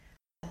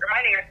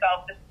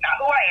yourself, this is not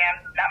who I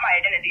am, this is not my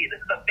identity, this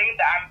is a thing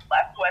that I'm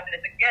blessed with, and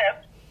it's a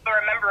gift. But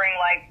remembering,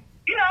 like,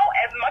 you know,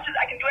 as much as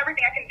I can do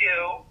everything I can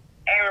do,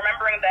 and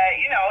remembering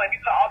that, you know, if you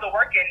put all the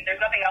work in, there's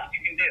nothing else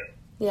you can do.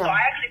 Yeah. So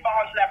I actually fall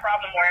into that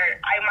problem where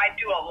I might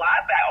do a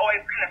lot, but I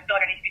always kind of feel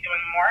like I need to be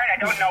doing more, and I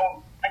don't know.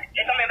 Like,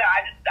 it's something that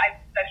I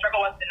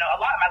struggle with a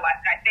lot in my life,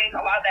 and I think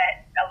a lot of that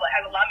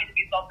has allowed me to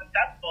be so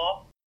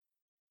successful.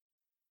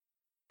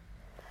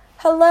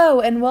 Hello,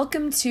 and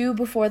welcome to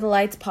Before the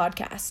Lights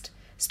podcast,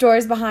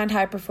 Stories Behind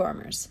High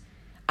Performers.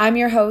 I'm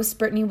your host,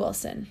 Brittany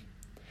Wilson.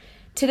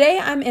 Today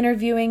I'm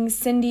interviewing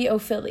Cindy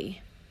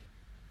O'Philly,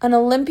 an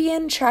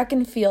Olympian track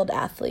and field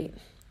athlete.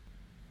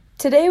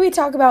 Today we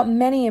talk about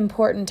many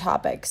important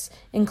topics,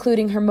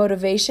 including her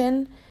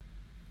motivation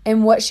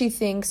and what she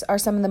thinks are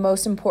some of the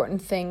most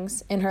important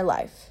things in her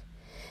life.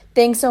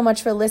 Thanks so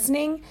much for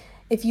listening.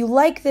 If you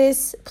like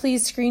this,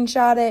 please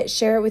screenshot it,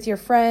 share it with your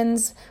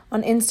friends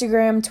on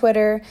Instagram,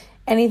 Twitter.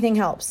 Anything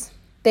helps.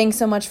 Thanks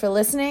so much for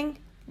listening.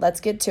 Let's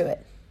get to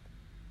it.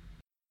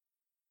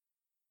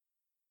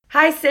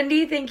 Hi,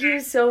 Cindy. Thank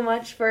you so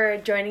much for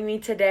joining me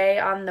today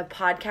on the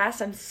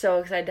podcast. I'm so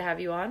excited to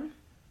have you on.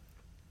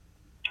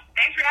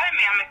 Thanks for having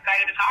me. I'm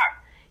excited to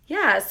talk.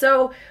 Yeah,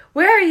 so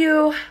where are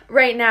you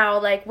right now?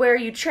 Like, where are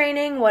you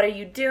training? What are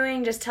you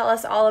doing? Just tell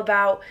us all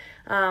about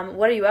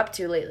what are you up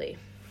to lately?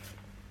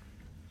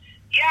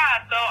 Yeah,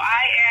 so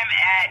I am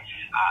at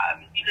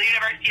the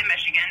University of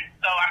Michigan.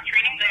 So I'm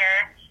training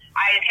there.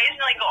 I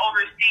occasionally go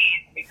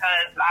overseas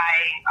because I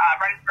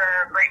run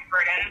for Great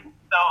Britain.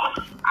 So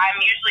I'm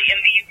usually in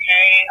the UK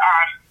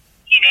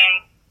eating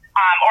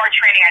or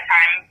training at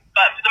times.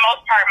 But for the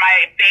most part,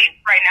 my base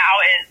right now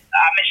is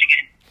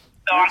Michigan.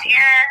 So I'm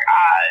here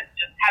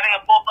just having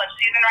a full-fledged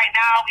season right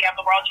now. We have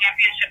the World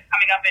Championships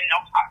coming up in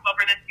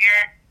October this year.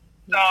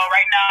 So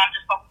right now I'm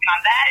just focusing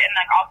on that and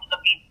like also the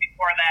meets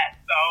before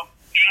that. So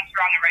getting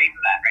strong and ready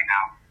for that right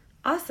now.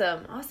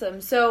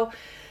 Awesome. So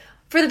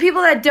for the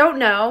people that don't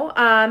know,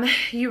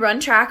 you run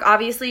track.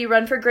 Obviously, you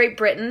run for Great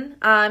Britain,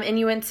 and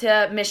you went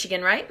to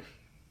Michigan, right?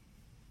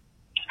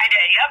 I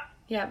did, yep.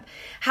 Yep.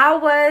 How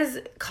was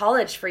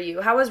college for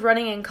you? How was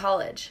running in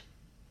college?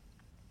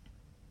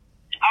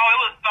 Oh, it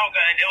was so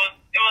good. It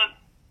was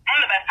one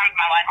of the best times of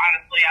my life,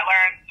 honestly. I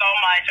learned so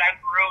much. I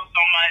grew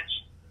so much.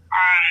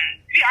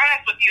 To be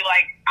honest with you,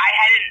 like I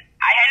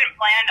hadn't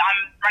planned on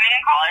running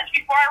in college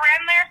before I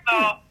ran there, so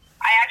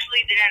I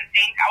actually didn't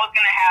think I was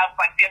gonna have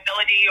like the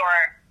ability or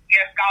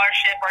get a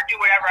scholarship or do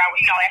whatever. I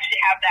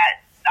actually have that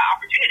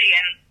opportunity,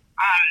 and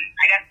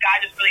I guess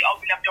God just really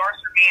opened up doors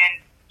for me and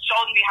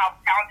showed me how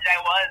talented I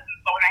was. And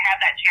so when I had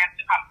that chance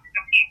to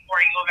compete for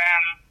U of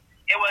M,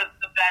 it was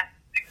the best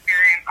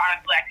experience,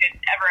 honestly, I could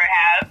ever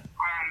have.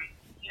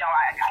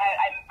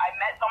 I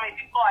met so many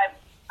people.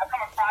 I've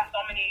come across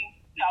so many,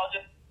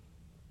 just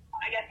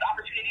I guess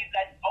opportunities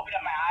that opened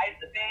up my eyes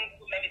to things,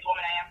 who made me the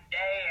woman I am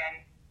today, and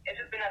it's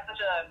just been such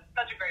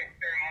a great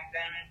experience.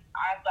 And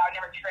honestly, I would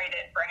never trade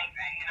it for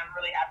anything. And I'm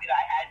really happy that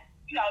I had,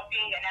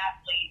 being an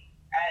athlete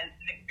as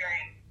an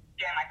experience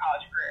during my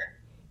college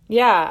career.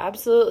 Yeah,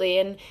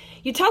 absolutely. And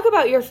you talk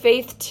about your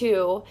faith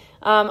too.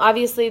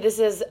 Obviously, this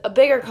is a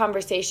bigger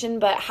conversation,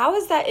 but how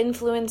has that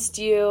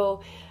influenced you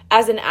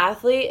as an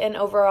athlete and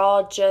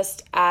overall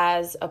just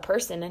as a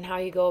person and how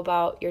you go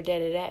about your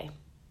day-to-day?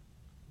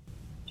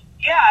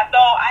 Yeah, so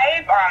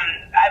I've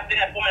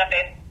been a woman of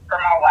faith for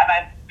my whole life.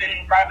 I've been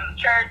brought up in the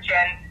church,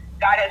 and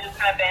God has just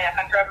kind of been a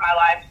center of my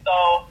life.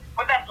 So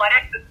with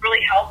athletics, it's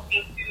really helped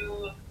me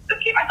to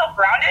keep myself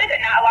grounded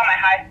and not allow my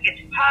highs to get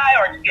too high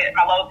or to get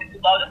my lows to get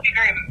too low. Just be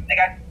very,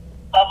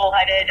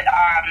 level-headed.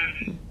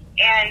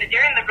 And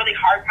during the really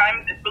hard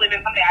times, it's really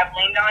been something I've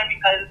leaned on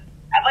because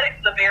athletics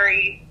is a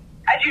very,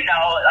 as you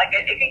know,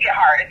 it can get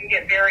hard. It can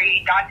get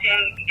very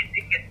daunting. It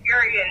can get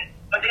scary, and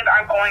when things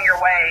aren't going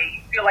your way,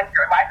 you feel like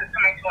your life is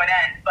coming to an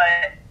end.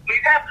 But when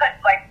you kind of put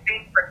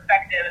things in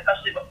perspective,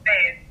 especially with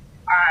faith,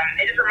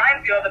 it just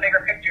reminds you of the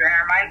bigger picture, and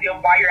it reminds you of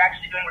why you're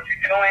actually doing what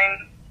you're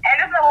doing. And it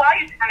doesn't allow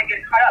you to kind of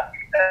get caught up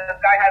because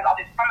God has all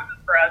these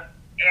promises for us.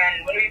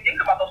 And when we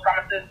think about those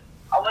promises,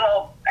 a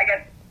little, I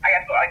guess,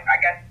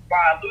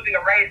 losing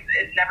a race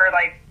is never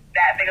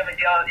that big of a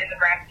deal in the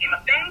grand scheme of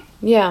things.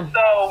 Yeah.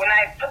 So when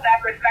I put that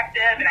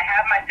perspective and I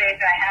have my faith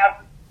and I have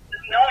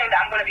just knowing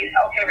that I'm going to be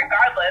okay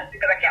regardless,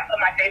 because I can't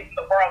put my faith in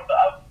the world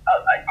of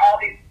all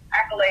these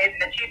accolades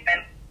and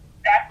achievements,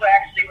 that's what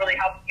actually really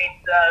helps me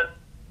to,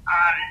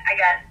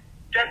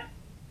 just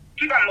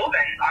keep on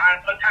moving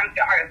on. Sometimes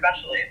get hard,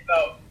 especially.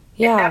 So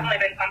it's definitely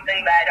been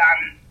something that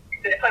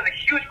it plays a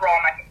huge role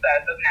in my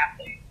success as an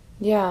athlete.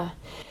 Yeah.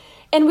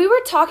 And we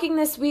were talking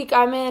this week,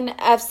 I'm in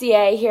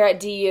FCA here at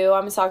DU.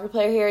 I'm a soccer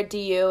player here at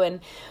DU, and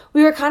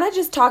we were kind of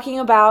just talking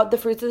about the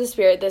fruits of the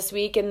Spirit this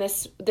week, and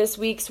this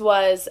week's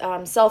was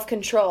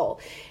self-control.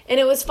 And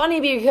it was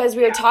funny because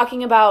we were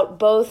talking about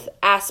both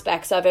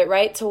aspects of it,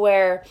 right? To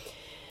where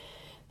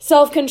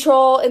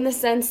self-control in the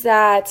sense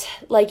that,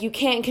 you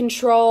can't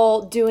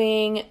control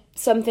doing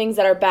some things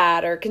that are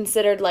bad or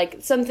considered,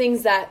 some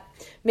things that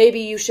maybe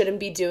you shouldn't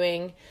be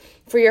doing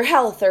for your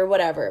health or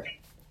whatever.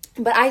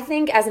 But I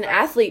think as an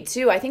athlete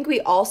too, I think we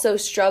also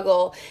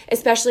struggle,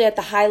 especially at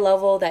the high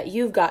level that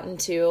you've gotten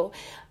to,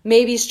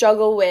 maybe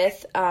struggle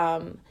with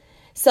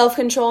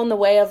self-control in the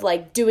way of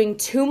like doing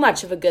too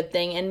much of a good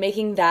thing and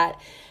making that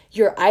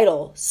your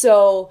idol.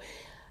 So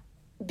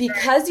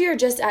because you're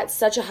just at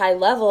such a high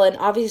level, and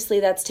obviously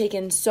that's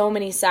taken so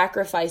many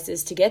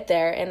sacrifices to get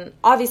there, and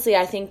obviously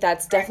I think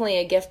that's definitely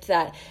a gift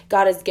that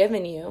God has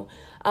given you.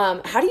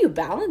 How do you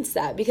balance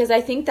that? Because I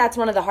think that's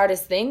one of the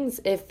hardest things.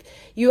 If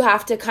you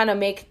have to kind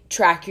of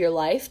track your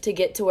life to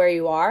get to where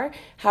you are,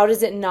 how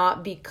does it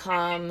not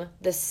become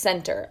the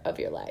center of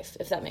your life,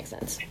 if that makes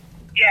sense?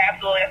 Yeah,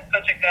 absolutely. That's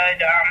such a good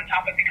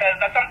topic, because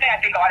that's something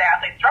I think a lot of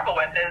athletes struggle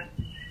with is,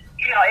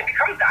 it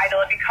becomes the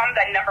idol. It becomes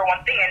that number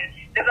one thing. And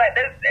there's a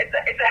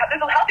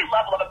healthy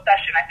level of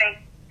obsession. I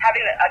think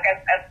having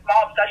a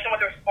small obsession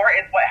with your sport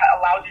is what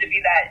allows you to be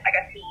that,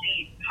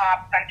 elite,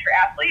 top center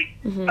athlete.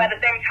 Mm-hmm. But at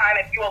the same time,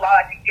 if you allow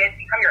it to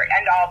become your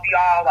end-all,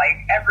 be-all,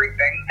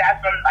 everything,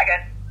 that's when,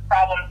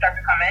 problems start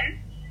to come in.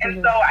 And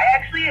so I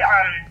actually,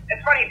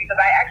 it's funny because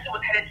I actually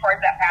was headed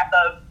towards that path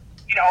of,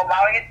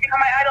 allowing it to become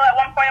my idol at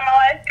one point in my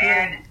life,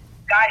 and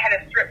God had to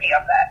strip me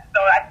of that.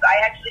 So I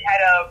actually had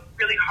a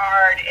really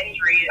hard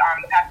injury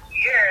the past 2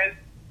 years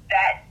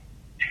that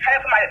kind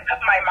of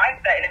put my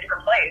mindset in a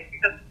different place,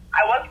 because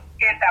I was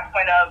at that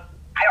point of,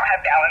 I don't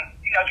have balance.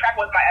 Track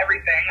was my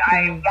everything.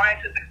 I wanted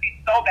to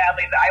succeed so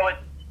badly that I would,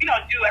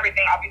 do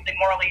everything, obviously,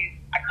 morally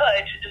I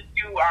could to just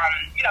do,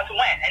 to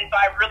win. And so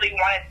I really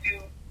wanted to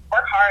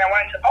work hard. I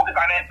wanted to focus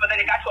on it, but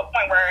then it got to a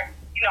point where,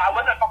 I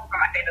wasn't focused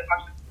on my faith as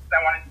much as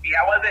I wanted to be.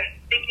 I wasn't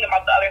thinking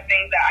about the other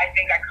things that I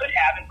think I could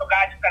have, and so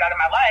God just got out of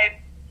my life,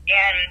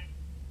 and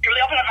it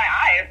really opened up my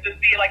eyes to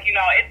see,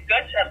 it's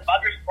good to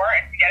love your sport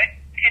and to get it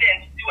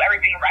and to do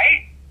everything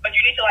right, but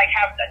you need to,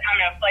 have a time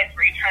and a place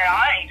where you turn it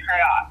on and you turn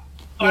it off.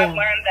 So I've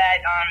learned that,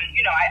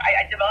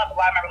 I develop a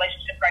lot of my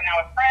relationships right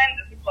now with friends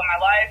and people in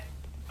my life,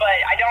 but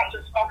I don't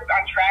just focus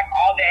on track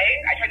all day.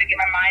 I try to get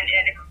my mind in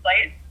a different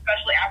place,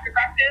 especially after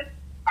practice.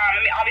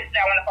 Obviously,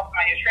 I want to focus on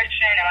my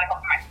nutrition, I want to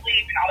focus on my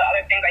sleep and all the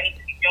other things I need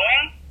to be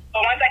doing.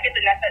 But once I get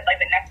the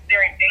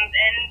necessary things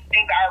in,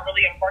 things that are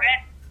really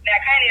important, then I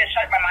kind of need to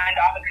shut my mind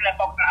off and kind of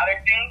focus on other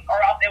things, or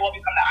else it will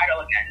become the idol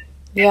again.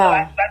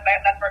 Yeah. So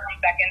that's where it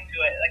comes back into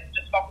it,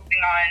 just focusing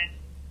on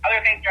other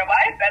things in your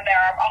life that there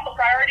are also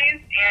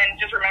priorities, and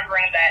just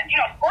remembering that,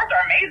 sports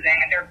are amazing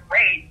and they're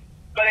great,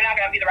 but they're not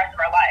going to be the rest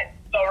of our lives.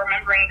 So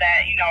remembering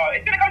that,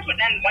 it's going to come to an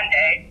end one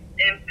day,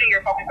 and putting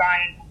your focus on,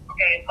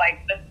 okay,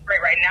 this is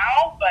great right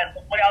now,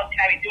 but what else can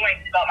I be doing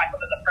to develop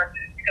myself as a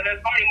person? Because there's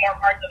so many more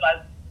parts of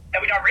us that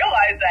we don't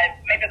realize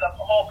that make us a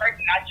whole person,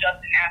 not just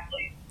an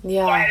athlete.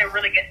 Yeah. So I had to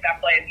really get to that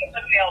place. It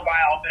took me a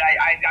while, but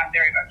I got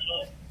there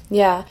eventually.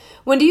 Yeah.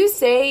 When do you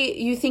say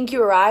you think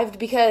you arrived?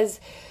 Because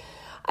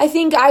I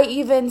think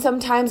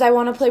sometimes I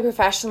want to play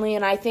professionally,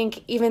 and I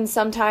think even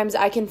sometimes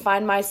I can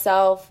find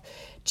myself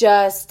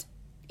just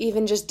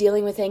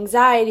dealing with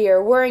anxiety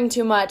or worrying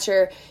too much,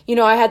 or,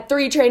 I had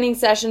 3 training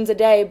sessions a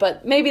day,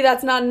 but maybe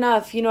that's not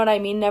enough. You know what I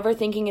mean? Never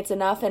thinking it's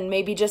enough, and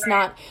maybe just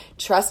not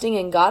trusting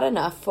in God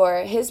enough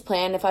for his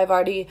plan if I've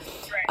already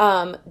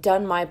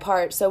done my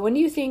part. So when do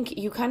you think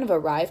you kind of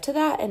arrived to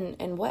that,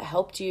 and what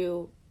helped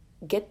you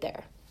get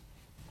there?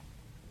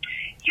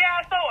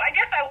 Yeah, so I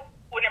guess I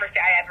would never say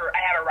I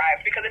have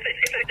arrived, because it's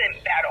a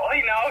battle,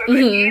 It's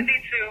easy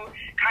to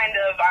kind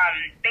of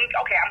think,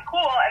 okay, I'm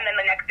cool, and then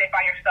the next day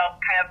find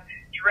yourself kind of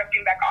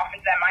drifting back off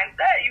into that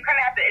mindset. You kind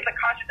of have to, it's a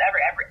conscious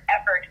effort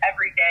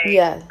every day,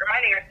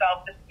 reminding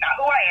yourself, this is not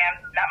who I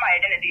am, this is not my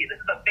identity, this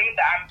is a thing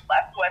that I'm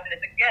blessed with, and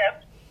it's a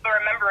gift, but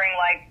remembering,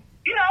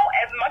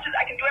 as much as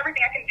I can do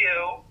everything I can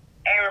do,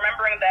 and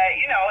remembering that,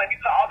 if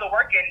you put all the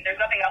work in, there's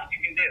nothing else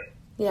you can do.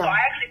 Yeah. So I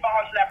actually fall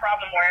into that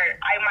problem where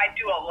I might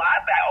do a lot,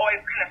 but I always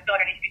kind of feel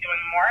like I need to be doing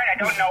more, and I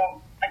don't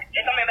know,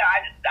 it's something that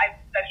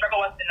I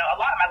struggle with a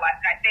lot in my life,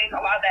 and I think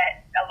a lot of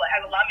that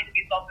has allowed me to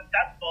be so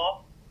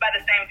successful, but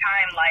at the same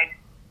time,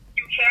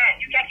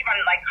 you can't keep on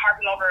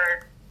harping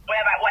over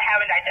what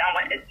haven't I done.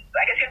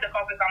 I guess you have to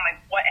focus on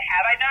what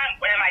have I done,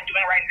 what am I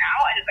doing right now,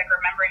 and just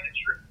remembering the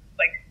truth,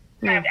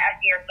 kind of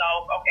asking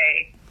yourself,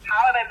 okay, how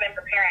have I been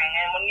preparing?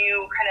 And when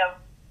you kind of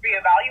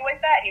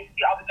reevaluate that and you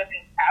see all the good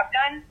things you have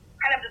done,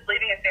 kind of just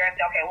leaving it there and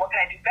say, okay, what can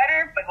I do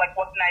better? But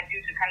what can I do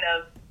to kind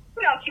of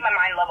keep my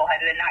mind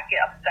level-headed and not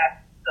get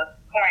obsessed to the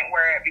point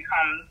where it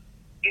becomes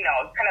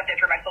kind of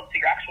detrimental to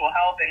your actual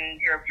health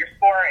and your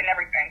sport and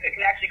everything. It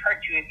can actually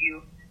hurt you if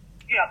you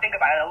think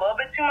about it a little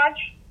bit too much.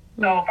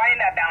 So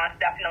finding that balance is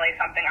definitely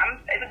something.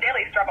 It's a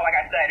daily struggle, like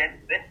I said.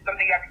 It's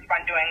something you have to keep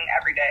on doing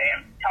every day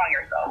and telling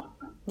yourself.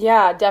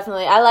 Yeah,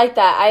 definitely. I like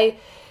that.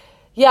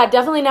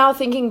 Definitely now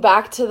thinking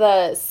back to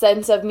the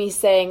sense of me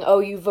saying, oh,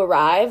 you've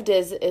arrived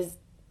is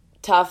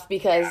tough,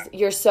 because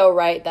you're so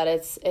right that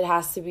it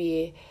has to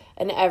be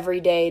an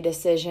everyday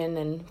decision,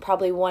 and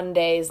probably one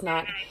day is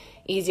not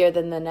easier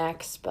than the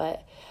next.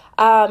 But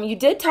you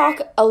did talk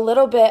a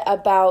little bit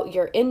about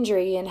your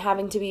injury and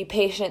having to be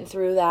patient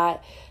through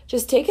that.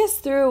 Just take us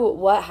through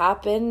what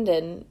happened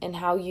and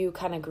how you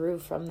kind of grew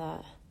from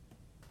that.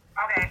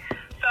 Okay.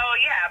 So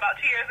about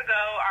 2 years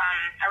ago,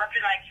 I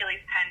ruptured my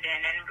Achilles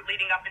tendon, and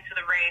leading up into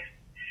the race,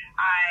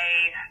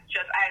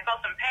 I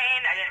felt some pain.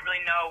 I didn't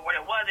really know what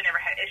it was. I never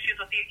had issues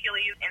with the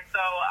Achilles. And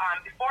so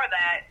before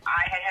that,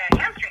 I had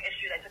a hamstring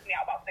issue that took me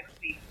out about 6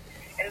 weeks.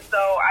 And so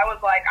I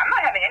was like, I'm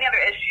not having any other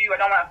issue. I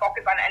don't want to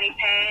focus on any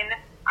pain.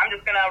 I'm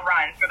just going to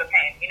run through the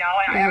pain, you know?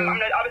 And I'm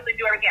going to obviously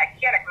do everything I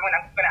can. I'm going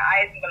to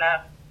ice. I'm going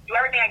to do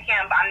everything I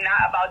can, but I'm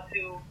not about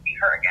to be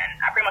hurt again.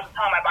 I pretty much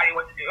tell my body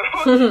what to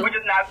do, which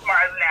is not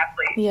smart as an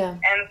athlete. Yeah.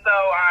 And so,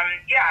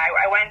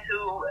 I went to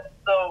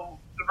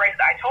the race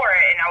that I tore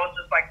it, and I was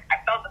just like, I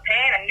felt the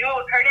pain. I knew it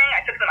was hurting.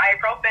 I took some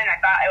ibuprofen.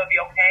 I thought it would be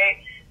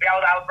okay, but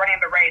I was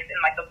running the race in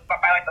by the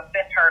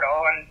 5th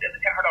hurdle, and it's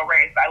a 10-hurdle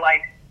race.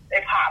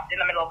 It popped in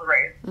the middle of the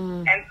race,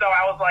 and so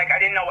I was like, I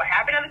didn't know what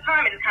happened at the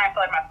time. It just kind of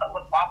felt like my foot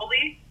was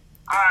wobbly.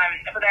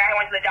 But then I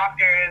went to the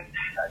doctors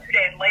 2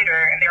 days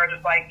later, and they were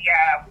just like,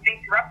 yeah, we think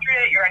you ruptured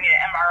it. You're gonna need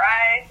an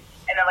MRI,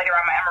 and then later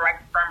on, my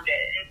MRI confirmed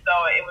it, and so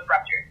it was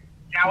ruptured.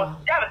 And I was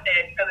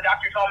devastated because the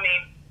doctor told me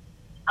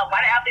a lot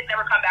of athletes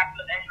never come back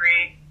from this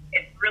injury.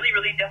 It's really,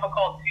 really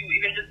difficult to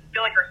even just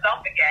feel like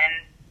yourself again,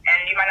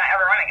 and you might not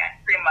ever run again,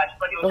 pretty much.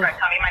 But he was trying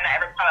to tell me you might not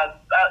ever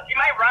you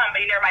might run,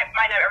 but you might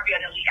never ever be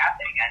an elite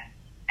athlete again.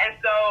 And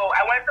so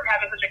I went from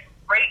having such a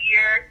great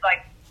year,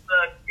 like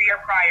the year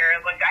prior,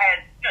 like I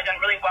had done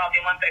really well at the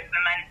Olympics,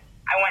 and then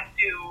I went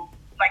to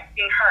like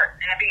being hurt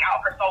and being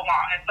out for so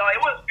long. And so it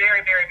was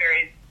very, very,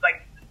 very like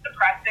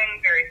depressing,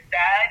 very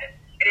sad.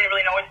 I didn't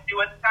really know what to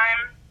do at the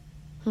time.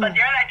 But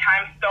during that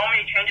time, so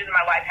many changes in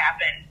my life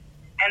happened.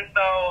 And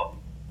so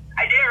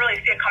I didn't really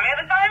see it coming at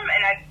the time,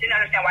 and I didn't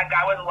understand why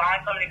God was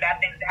allowing so many bad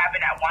things to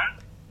happen at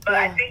once. But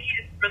I think he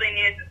just really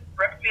needed to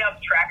strip me of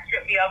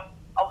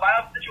a lot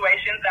of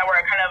situations that were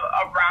kind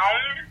of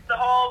around the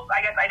whole,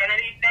 I guess,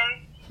 identity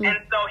thing. And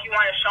so he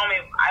wanted to show me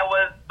I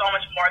was so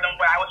much more than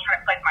what I was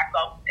trying to place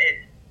myself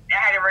in. And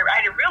I had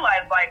to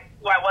realize, like,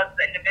 who I was as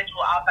an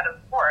individual outside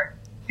of sport.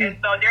 And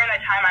so during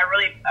that time, I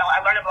learned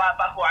a lot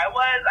about who I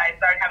was. I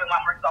started having a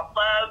lot more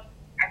self-love.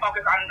 I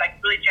focused on, like,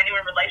 really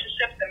genuine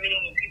relationships and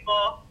meeting new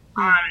people.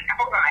 I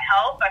focused on my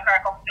health. I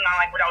started focusing on,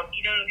 like, what I was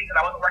eating because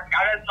I wasn't working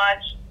out as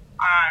much.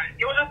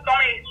 It was just so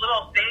many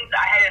little things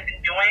that I hadn't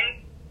been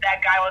doing that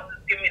God was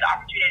just giving me the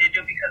opportunity to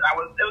do because it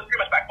was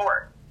pretty much by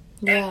force.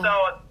 And so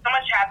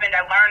much happened.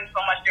 I learned so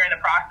much during the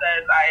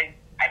process. I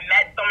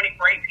met so many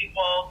great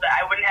people that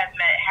I wouldn't have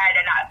met had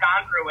I not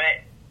gone through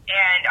it.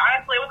 And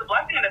honestly, it was a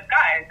blessing in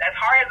disguise. As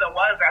hard as it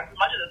was, as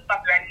much of the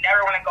stuff that I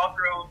never want to go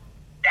through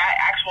that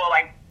actual,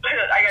 like,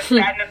 I guess,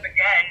 sadness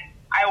again,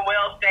 I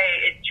will say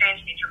it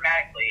changed me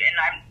dramatically. And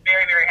I'm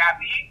very, very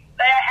happy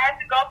that I had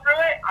to go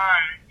through it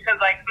because,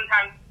 like,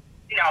 sometimes,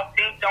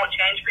 things don't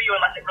change for you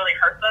unless it really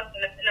hurts us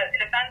in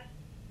a sense.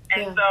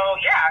 And so,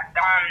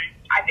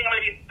 I think I'm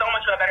going to be so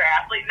much of a better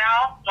athlete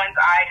now once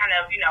I kind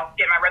of,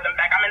 get my rhythm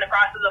back. I'm in the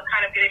process of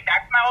kind of getting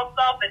back to my old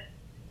self.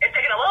 It's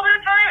taken a little bit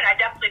of time, and I'm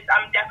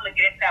definitely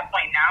getting to that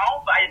point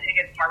now, but I just need to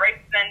get some more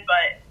races in.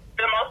 But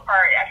for the most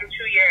part, after 2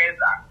 years,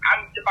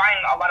 I'm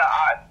defying a lot of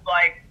odds.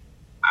 Like,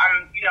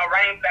 I'm,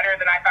 running better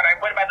than I thought I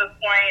would by this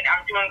point. I'm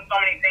doing so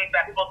many things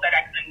that people said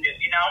I couldn't do,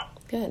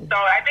 Good. So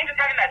I think just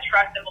having that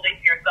trust and belief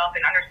in yourself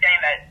and understanding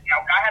that,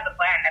 God has a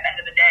plan at the end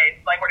of the day.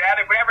 Like,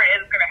 whatever it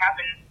is going to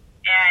happen,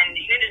 and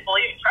you need to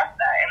believe and trust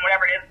that, and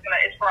whatever it is,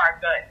 it's for our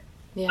good.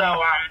 Yeah. So,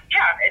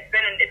 it's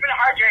been a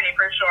hard journey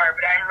for sure,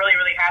 but I'm really,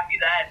 really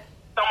happy that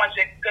so much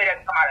good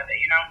has come out of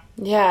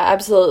it, Yeah,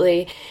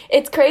 absolutely.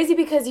 It's crazy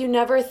because you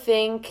never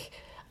think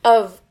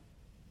of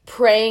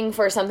praying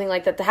for something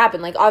like that to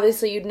happen. Like,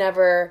 obviously, you'd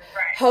never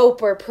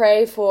hope or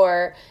pray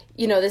for,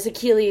 this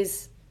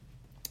Achilles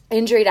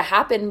injury to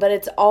happen, but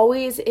it's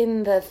always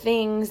in the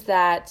things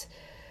that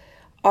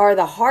are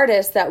the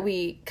hardest that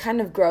we kind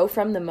of grow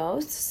from the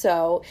most.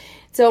 So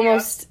it's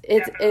almost,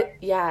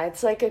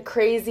 it's like a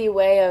crazy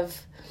way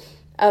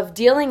of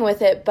dealing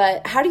with it.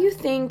 But how do you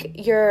think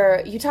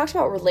you talked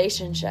about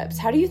relationships.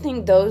 How do you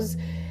think those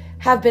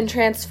have been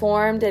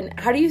transformed, and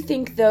how do you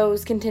think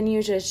those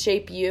continue to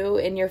shape you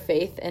in your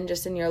faith and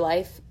just in your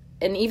life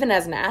and even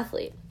as an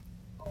athlete?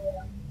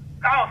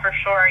 Oh, for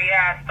sure.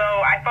 Yeah. So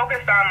I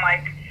focused on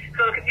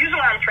usually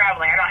when I'm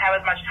traveling, I don't have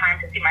as much time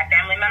to see my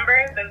family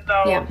members. And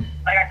so,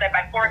 like I said,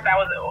 by force, not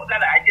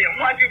that I didn't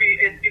want to be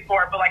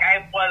before, but like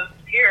I was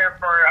here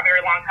for a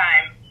very long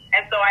time.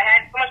 And so I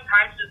had so much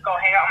time to just go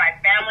hang out with my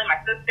family, my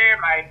sister,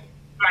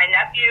 my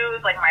nephews,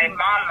 like my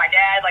mom, my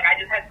dad. Like I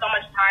just had so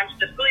much time to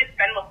just really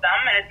spend with them.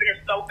 And it's been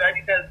just so good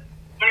because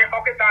when you're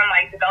focused on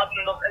like developing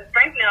those and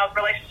strengthening those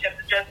relationships,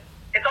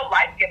 it's so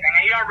life-giving.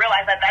 And you don't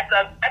realize that that's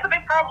a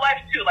big part of life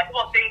too. Like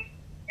people think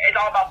it's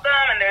all about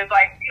them, and there's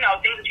like,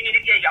 things that you need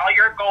to get, all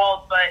your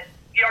goals, but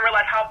you don't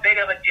realize how big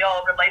of a deal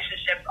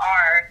relationships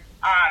are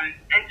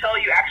until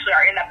you actually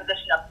are in that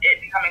position of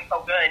it becoming so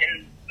good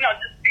and,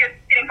 just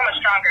getting so much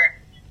stronger.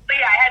 So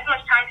yeah, I had so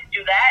much time to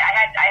do that.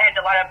 I had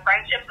a lot of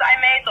friendships that I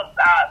made, so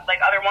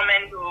like other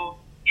women who,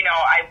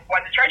 I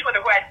went to church with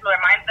or who had similar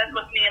mindsets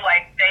with me,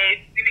 like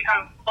we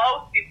become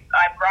close.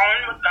 I've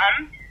grown with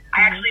them.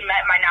 I actually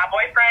met my now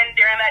boyfriend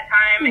during that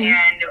time,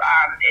 and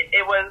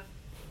it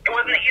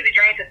wasn't an easy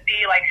journey to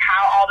see like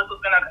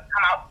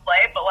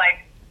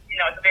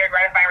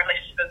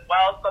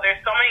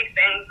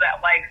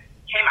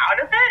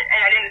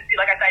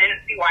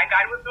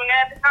God was doing it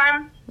at the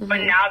time.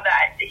 But now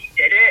that he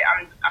did it,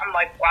 I'm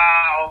like,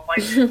 wow.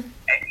 Like,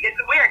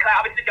 it's weird because I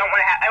obviously don't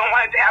want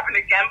it to happen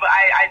again, but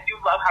I do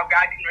love how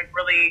God can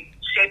really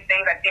shape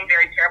things that seem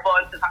very terrible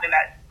into something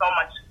that's so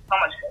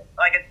much good.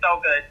 Like, it's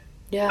so good.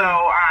 Yeah. So,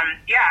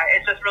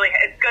 it's just really,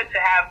 it's good to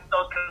have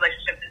those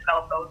relationships and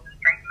develop those and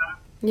strengthen them.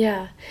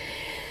 Yeah.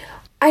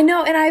 I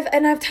know,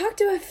 and I've talked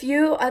to a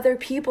few other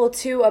people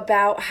too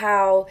about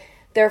how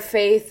their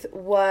faith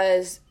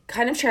was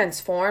kind of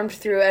transformed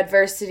through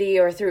adversity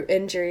or through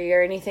injury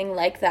or anything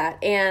like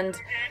that. And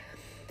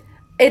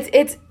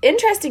it's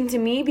interesting to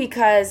me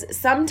because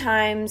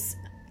sometimes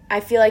I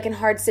feel like in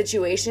hard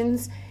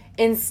situations,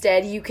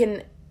 instead you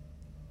can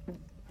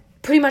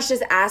pretty much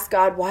just ask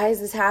God, why is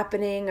this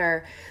happening?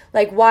 Or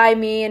like, why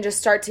me? And just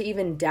start to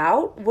even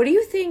doubt. What do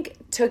you think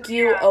took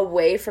you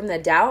away from the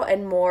doubt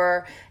and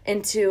more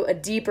into a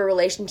deeper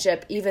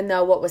relationship, even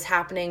though what was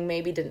happening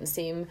maybe didn't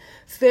seem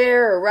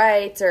fair or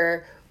right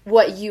or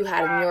what you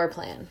had in your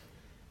plan?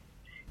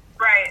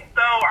 Right.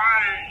 So,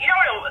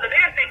 the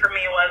biggest thing for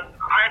me was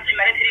honestly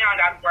meditating on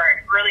God's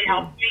word really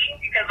helped me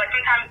because like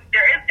sometimes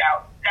there is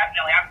doubt.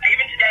 Definitely.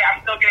 Even today,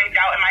 I'm still getting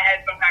doubt in my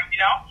head sometimes,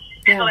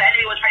 And so the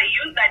enemy will try to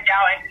use that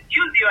doubt and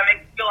confuse you and make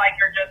you feel like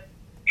you're just,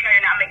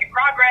 you're not making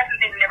progress and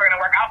things are never going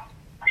to work out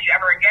for you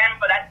ever again.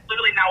 But that's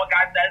literally not what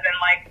God says. And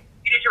like,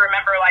 you need to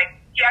remember, like,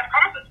 he has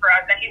promises for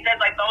us. And he says,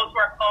 like, those who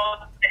are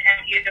close to him,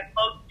 he is just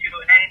close to.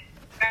 And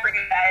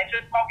remembering that and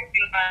just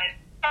focusing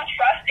on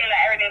trusting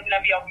that everything's going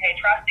to be okay.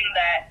 Trusting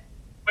that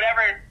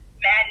whatever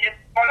madness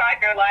going on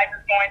in your life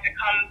is going to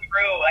come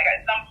through, like,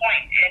 at some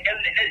point.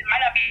 It might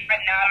not be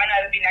right now, it might not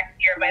even be next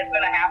year, but it's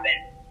going to happen.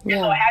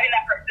 Yeah. So having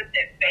that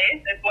persistent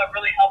faith is what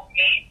really helped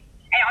me.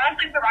 And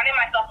honestly, surrounding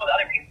myself with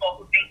other people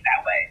who think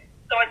that way.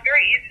 So it's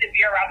very easy to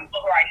be around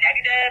people who are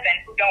negative and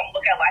who don't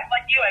look at life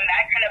like you, and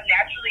that kind of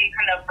naturally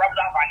kind of rubs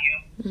off on you.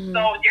 Mm-hmm.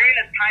 So during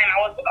this time, I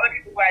was with other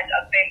people who had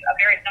a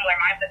very similar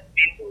mindset to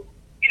me, who,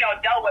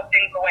 dealt with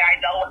things the way I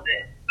dealt with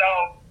it. So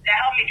that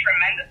helped me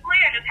tremendously,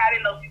 and just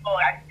having those people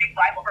that speak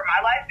life over my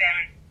life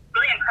and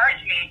really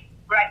encourage me,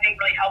 what I think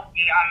really helped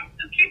me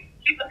just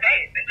keep the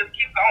faith and just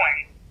keep going,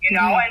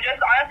 and just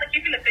honestly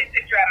keeping the big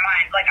picture in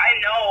mind. Like, I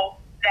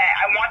know that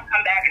I want to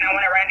come back and I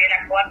want to run the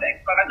next Olympics,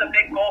 so that's a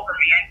big goal for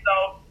me. And so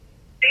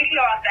thinking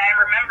about that and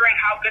remembering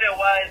how good it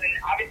was, and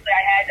obviously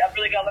I had a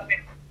really good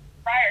Olympics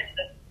prior to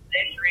this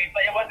injury,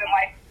 but it wasn't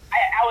like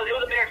it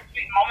was a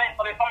bittersweet moment.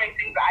 So there's so many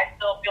things that I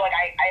still feel like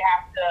I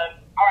have to,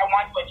 or I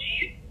want to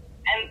achieve.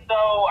 And so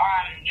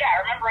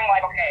remembering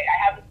like, okay, I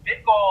have this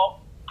big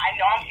goal. I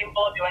know I'm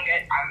capable of doing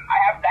it. I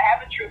have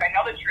the truth. I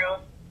know the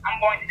truth. I'm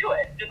going to do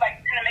it. Just like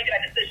kind of making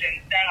that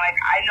decision, saying like,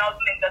 I know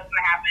something that's going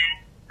to happen,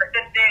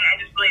 persisting and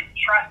just really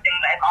trusting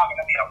that it's all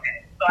going to be okay.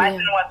 So that's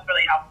been what's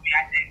really helped me,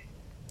 I think.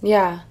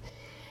 Yeah.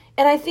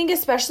 And I think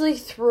especially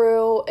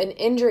through an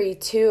injury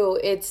too,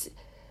 it's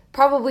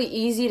probably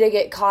easy to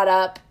get caught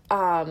up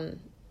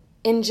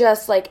in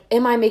just like,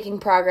 am I making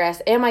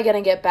progress? Am I going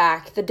to get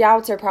back? The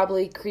doubts are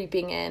probably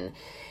creeping in.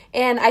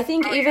 And I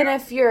think even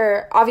if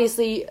you're,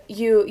 obviously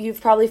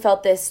you've probably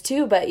felt this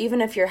too, but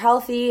even if you're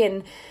healthy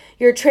and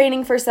you're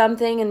training for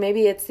something and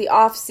maybe it's the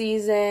off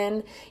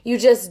season, you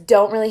just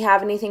don't really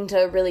have anything to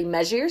really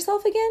measure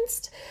yourself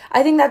against.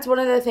 I think that's one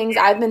of the things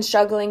I've been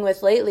struggling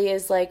with lately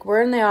is like,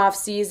 we're in the off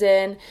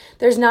season.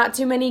 There's not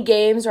too many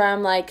games where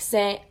I'm like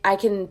saying, I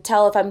can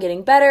tell if I'm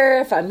getting better,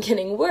 if I'm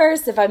getting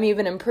worse, if I'm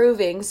even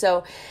improving.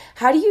 So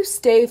how do you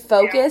stay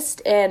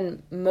focused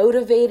and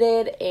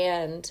motivated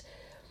and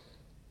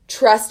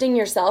trusting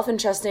yourself and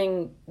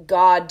trusting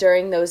God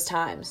during those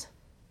times?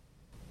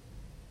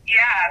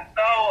 Yeah,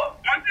 so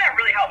one thing that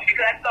really helped me,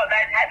 because that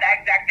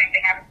exact same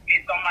thing happens to me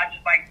so much,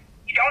 is like,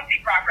 you don't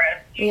see progress.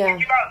 When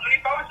you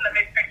focus on the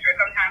big picture,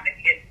 sometimes it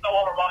can get so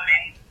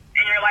overwhelming,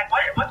 and you're like,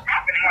 what's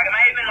happening? Like, am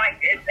I even, like,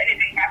 is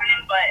anything happening?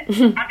 But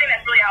one thing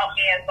that's really helped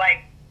me is,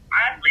 like,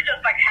 honestly, just,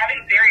 like,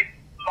 having very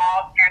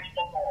small,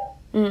 tangible goals.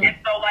 And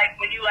so, like,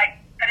 when you, like,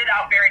 set it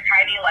out very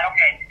tiny, like,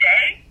 okay,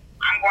 today,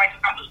 I'm going to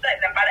accomplish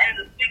this, and by the end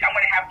of this week, I'm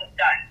going to have this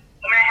done.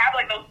 So when I have,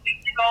 like, those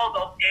weekly goals,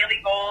 those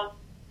daily goals,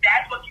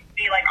 that's what keeps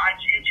me, like, on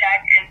chin check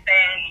and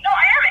saying,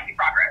 I am making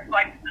progress.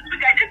 Like, this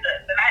week I did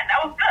this, and that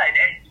was good.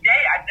 And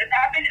today, this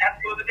happened,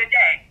 and it was a good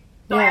day.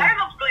 So having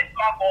those really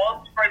small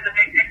goals for the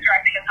big picture,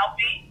 I think, has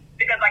helped me.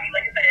 Because, like you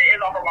said, it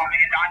is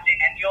overwhelming and daunting.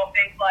 And you'll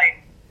think,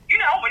 like,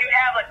 when you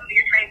have, like, something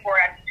you're training for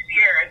at 2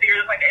 years, you're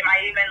just like, am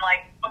I even,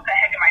 like, what the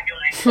heck am I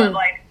doing? But,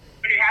 like,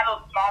 when you have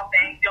those small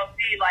things, you'll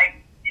see, like,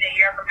 in a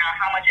year from now,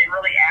 how much it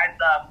really adds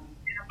up.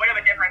 What of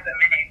a difference it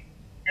makes.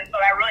 And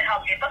so that really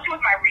helped me, especially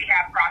with my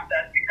rehab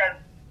process, because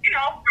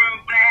from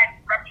when I had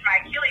ruptured my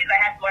Achilles, I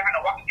had to learn how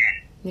to walk again.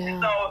 Yeah.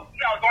 So,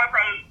 going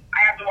from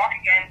I have to walk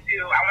again to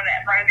I want to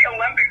run the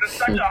Olympics is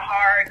such a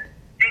hard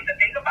thing to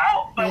think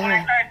about. But when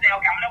I started saying,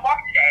 okay, I'm going to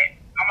walk today,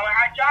 I'm going to learn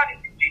how to jog in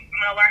 2 weeks, I'm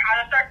going to learn how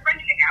to start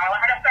sprinting again, I'm going to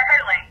learn how to start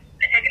hurdling,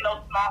 and taking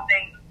those small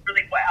things is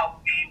really what helps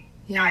me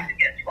not to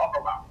get too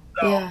overwhelmed.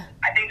 So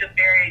I think just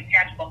very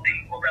tangible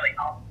things will really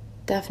help.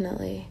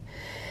 Definitely.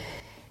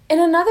 And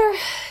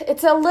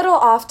it's a little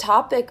off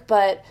topic,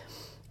 but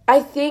I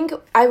think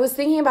I was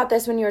thinking about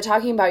this when you were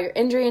talking about your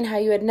injury and how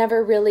you had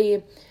never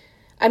really,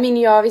 I mean,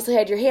 you obviously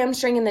had your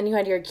hamstring and then you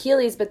had your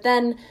Achilles, but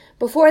then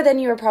before then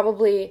you were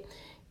probably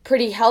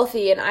pretty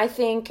healthy. And I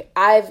think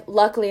I've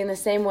luckily in the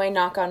same way,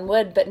 knock on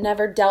wood, but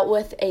never dealt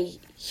with a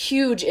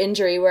huge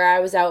injury where I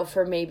was out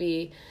for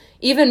maybe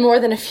even more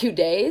than a few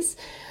days.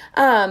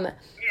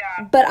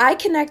 But I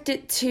connect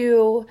it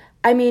to,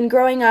 I mean,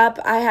 growing up,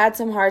 I had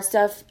some hard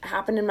stuff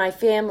happen in my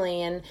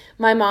family, and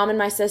my mom and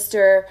my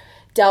sister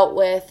dealt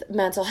with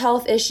mental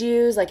health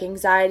issues like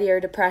anxiety or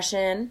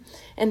depression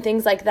and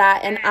things like that.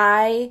 And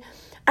I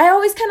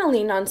always kind of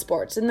leaned on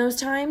sports in those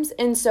times.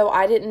 And so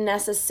I didn't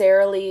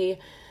necessarily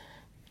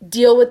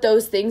deal with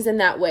those things in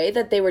that way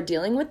that they were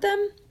dealing with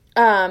them.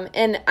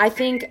 And I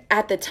think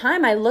at the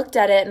time I looked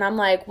at it and I'm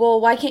like,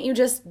 well, why can't you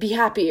just be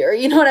happier?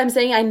 You know what I'm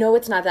saying? I know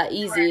it's not that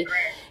easy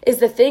is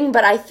the thing,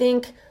 but I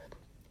think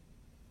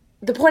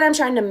the point I'm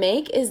trying to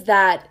make is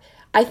that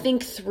I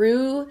think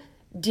through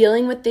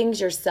dealing with things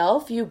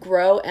yourself, you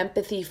grow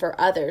empathy for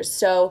others.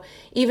 So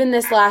even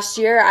this last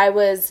year,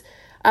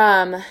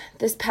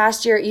 this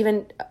past year,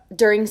 even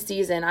during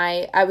season,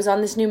 I was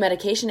on this new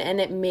medication and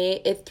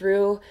it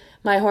threw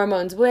my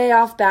hormones way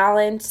off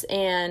balance,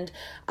 and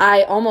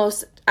I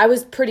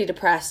was pretty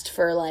depressed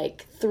for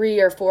like 3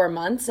 or 4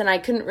 months, and I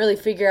couldn't really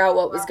figure out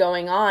what was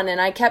going on. And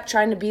I kept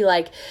trying to be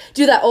like,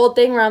 do that old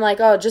thing where I'm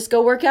like, oh, just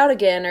go work out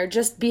again, or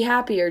just be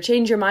happy, or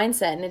change your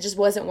mindset. And it just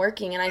wasn't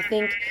working. And I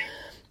think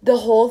the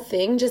whole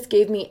thing just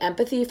gave me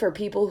empathy for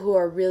people who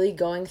are really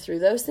going through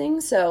those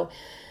things. So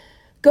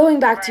going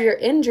back to your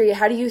injury,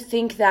 how do you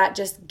think that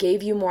just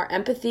gave you more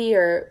empathy,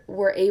 or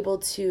were able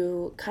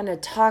to kind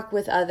of talk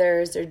with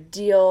others or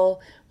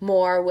deal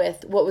more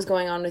with what was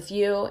going on with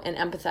you and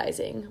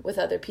empathizing with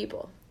other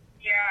people?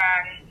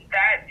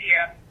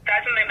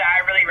 That's something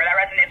that that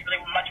resonates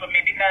really much with me,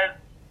 because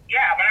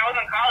when I was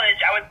in college,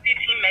 I would see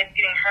teammates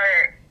getting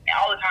hurt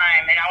all the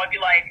time, and I would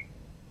be like,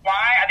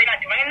 why are they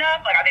not doing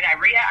enough? Like, are they not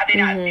rehab?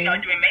 Are they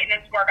not doing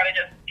maintenance work? Are they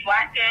just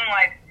slacking?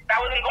 Like,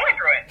 I wasn't going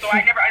through it, so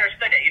I never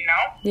understood it,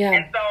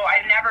 And so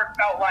I never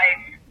felt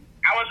like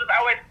I always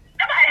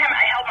not that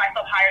I held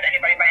myself higher than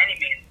anybody by any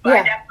means,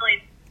 but I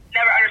definitely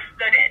never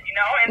understood it,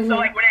 And so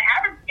like when it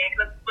happened to me,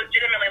 because it's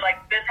legitimately like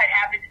this had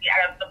happened to me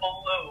out of the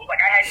blue. Like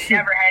I had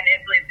never had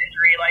an Achilles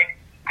injury. Like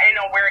I didn't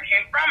know where it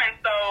came from, and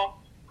so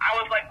I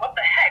was like, what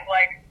the heck?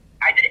 Like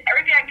I did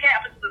everything I can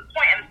up to this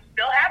point, and it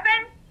still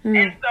happened.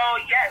 And so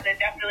yes,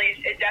 it definitely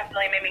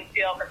made me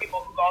feel for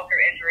people who go through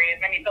injuries,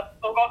 made me go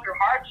through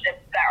hardships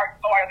that are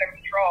so out of their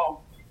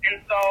control. And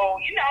so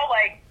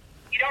like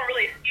you don't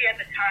really see at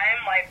the time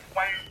like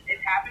when it's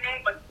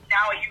happening, but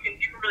now you can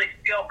really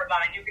feel for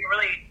them, and you can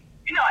really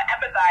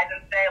empathize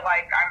and say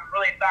like, I'm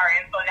really sorry.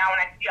 And so now when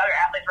I see other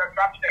athletes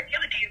rupture their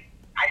Achilles,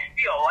 I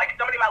feel like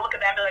somebody might look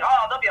at them and be like,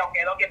 oh, they'll be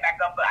okay, they'll get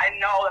back up. But I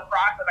know the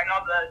process, I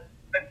know the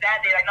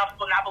sad days, I know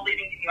people not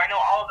believing in you, I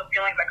know all of the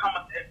feelings that come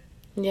with it.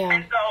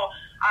 And so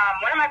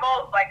one of my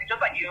goals, like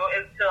just like you,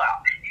 is to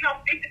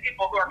speak to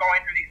people who are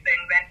going through these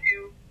things and to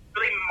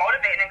really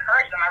motivate and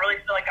encourage them. I really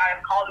feel like God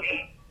has called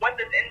me with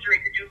this injury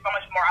to do so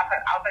much more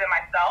outside of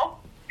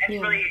myself, and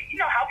to really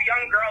help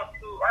young girls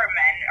or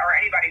men or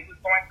anybody who's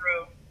going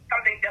through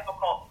something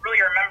difficult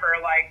really remember,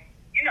 like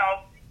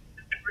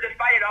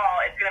despite it all,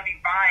 it's gonna be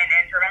fine,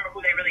 and to remember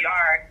who they really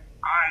are,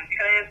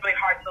 because it is really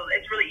hard. So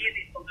it's really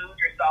easy to lose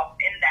yourself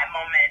in that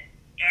moment,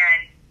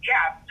 and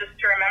just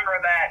to remember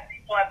that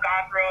people have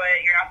gone through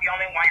it. You're not the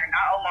only one. You're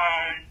not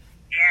alone,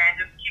 and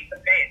just keep the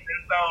faith.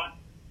 And so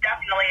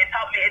definitely it's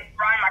helped me. It's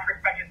broadened my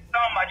perspective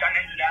so much on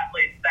injured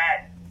athletes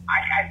that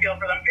I feel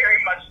for them very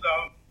much so.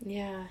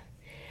 Yeah.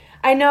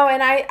 I know,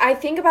 and I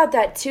think about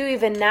that too,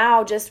 even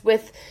now, just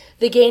with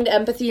the gained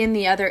empathy in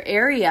the other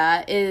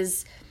area,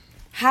 is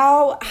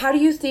how do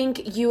you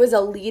think you as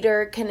a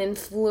leader can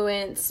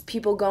influence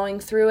people going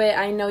through it?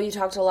 I know you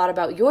talked a lot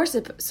about your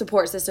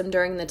support system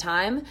during the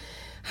time.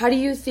 How do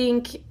you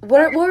think,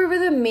 what were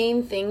the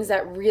main things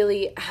that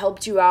really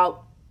helped you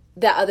out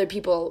that other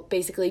people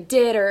basically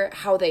did, or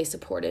how they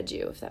supported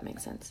you, if that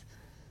makes sense?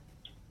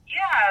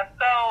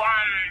 So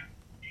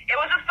it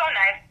was just so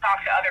nice to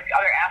talk to other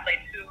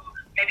athletes who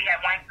maybe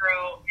had went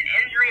through an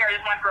injury or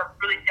just went through a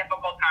really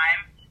difficult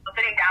time. So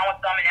sitting down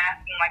with them and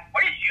asking, like,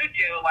 what did you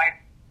do?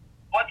 Like,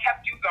 what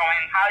kept you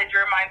going? How did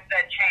your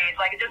mindset change?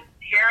 Like, just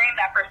hearing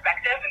that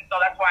perspective. And so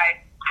that's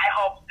why I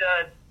hope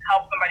to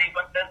help somebody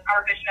with this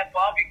conversation as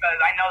well, because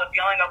I know the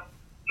feeling of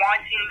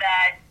wanting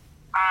that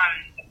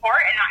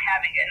support and not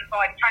having it. And so,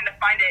 like, trying to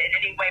find it in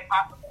any way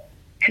possible.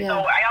 And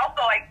so I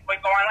also, like, would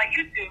go on, like,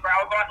 YouTube, or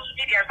I would go on social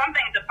media or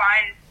something to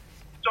find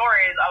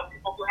stories of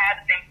people who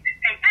had the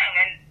same thing.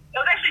 And it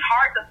was actually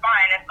hard to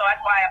find, and so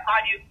that's why I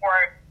applaud you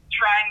for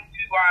trying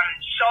to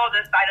show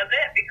this side of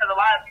it, because a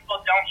lot of people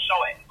don't show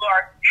it. People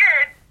are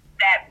scared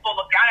that people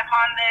look down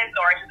upon this,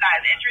 or it's just not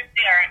as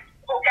interesting, or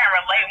people can't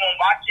relate, won't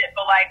watch it.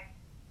 But like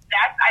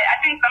I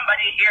think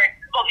somebody here,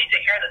 people need to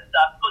hear this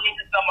stuff. People need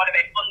to feel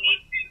motivated. People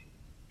need to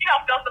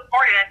feel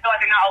supported and feel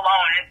like they're not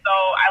alone. And so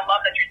I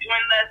love that you're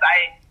doing this.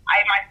 I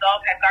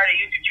myself had started a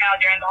YouTube channel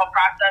during the whole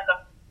process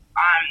of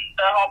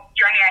the whole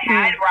journey I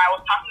had where I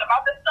was talking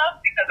about this stuff,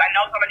 because I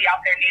know somebody out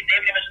there needs it,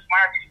 even if it's just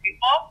one or two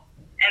people.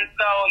 And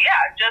so,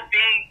 yeah, just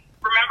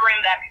remembering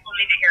that people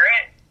need to hear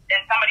it,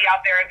 and somebody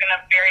out there is going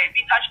to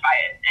be touched by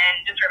it. And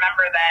just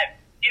remember that,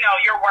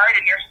 your word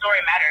and your story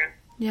matters.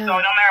 Yeah. So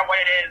no matter what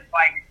it is,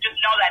 just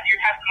know that your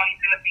testimony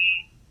is going to be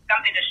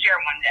something to share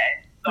one day.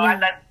 So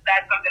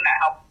that's something that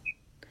helps me.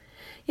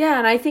 Yeah,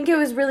 and I think it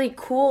was really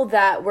cool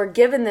that we're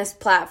given this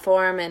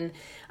platform. And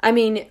I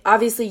mean,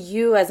 obviously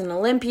you as an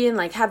Olympian,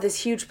 have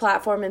this huge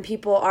platform and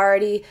people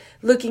already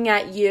looking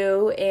at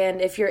you.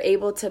 And if you're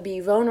able to be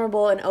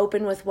vulnerable and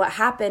open with what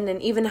happened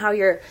and even how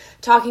you're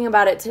talking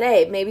about it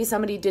today, maybe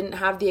somebody didn't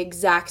have the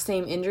exact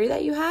same injury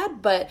that you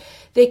had, but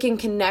they can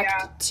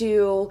connect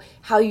to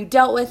how you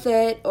dealt with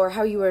it or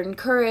how you were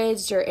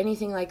encouraged or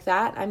anything like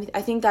that.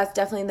 I think that's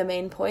definitely the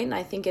main point. And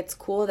I think it's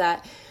cool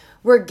that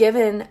we're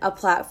given a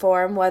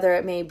platform, whether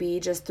it may be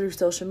just through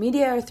social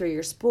media or through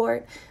your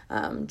sport,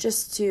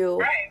 just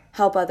to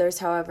help others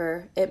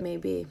however it may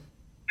be.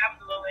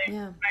 Absolutely.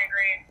 Yeah. I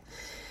agree.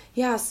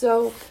 Yeah,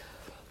 so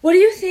what do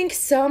you think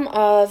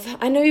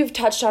I know you've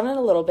touched on it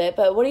a little bit,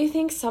 but what do you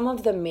think some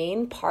of the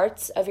main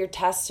parts of your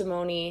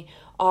testimony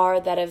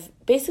are that have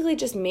basically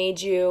just made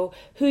you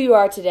who you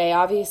are today?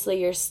 Obviously,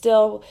 you're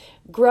still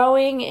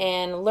growing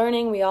and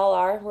learning. We all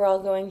are. We're all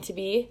going to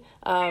be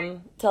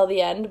till the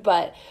end.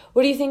 But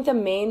what do you think the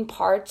main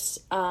parts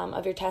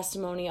of your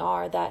testimony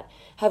are that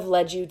have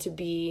led you to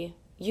be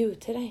you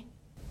today?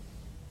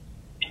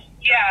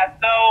 Yeah,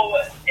 so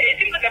it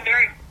seems like a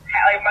very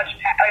much a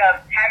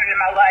pattern in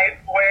my life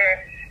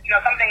where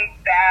something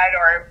bad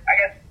or I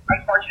guess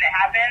unfortunate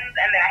happens,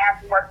 and then I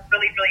have to work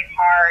really, really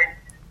hard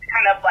to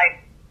kind of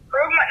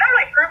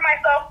prove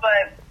myself,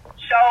 but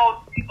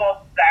show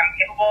people that I'm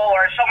capable,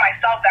 or show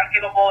myself that I'm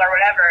capable, or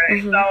whatever.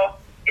 Mm-hmm. So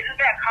it's just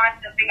been a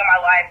constant thing in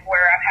my life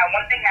where I've had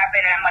one thing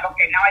happen, and I'm like,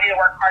 okay, now I need to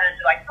work harder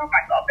to prove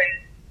myself,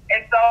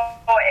 and so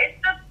it's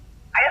just,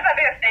 I guess my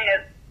biggest thing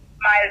is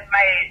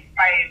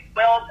my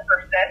will to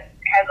persist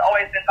has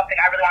always been something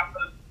I really want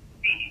to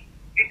see,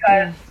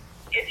 because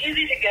it's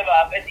easy to give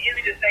up. It's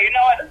easy to say, you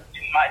know what, this is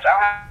too much. I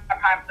don't have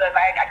time for this.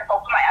 I can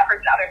focus my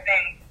efforts on other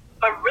things,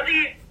 but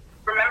really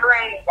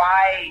remembering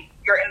why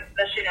you're in this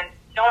position and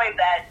knowing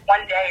that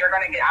one day you're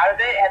going to get out of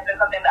it has been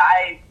something that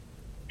I've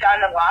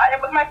done a lot.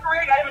 And with my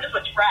career, not even just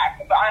with track,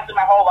 but honestly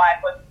my whole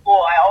life with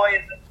school, I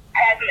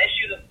had some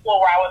issues at school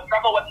where I would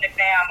struggle with an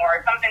exam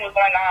or something was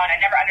going on. I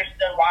never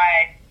understood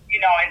why,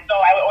 and so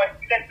I would always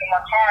persist and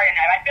work hard,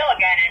 and I fail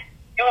again, and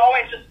it would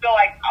always just feel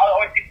like I would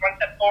always take one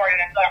step forward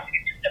and then feel like I'm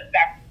taking two steps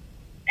back.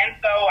 And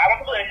so I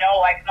want people to know,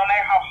 no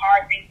matter how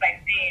hard things might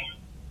seem,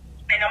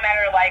 and no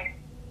matter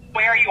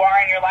where you are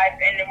in your life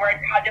and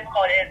how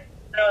difficult it is,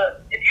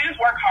 if you just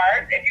work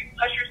hard, if you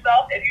push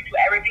yourself, if you do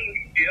everything you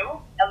can do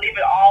and leave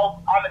it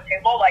all on the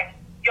table,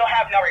 you'll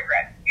have no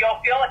regrets. You'll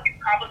feel like you've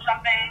accomplished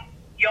something.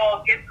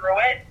 You'll get through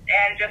it,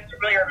 and just to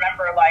really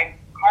remember,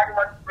 hard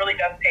work really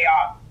does pay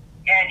off.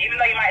 And even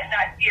though you might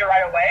not see it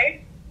right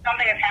away,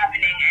 something is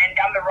happening, and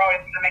down the road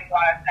it's going to make a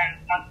lot of sense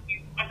once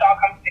it all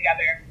comes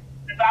together.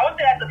 And so I would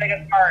say that's the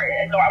biggest part.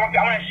 And so I want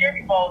to share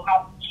with people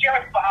how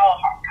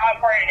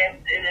important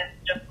it is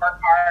to just work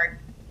hard,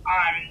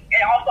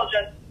 and also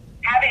just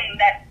having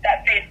that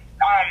faith.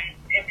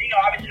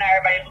 Obviously not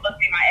everybody will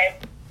see my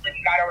believe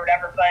in God or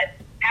whatever, but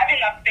having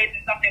a faith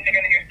in something bigger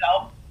than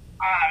yourself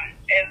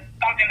is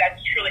something that's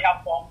truly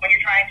helpful when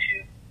you're trying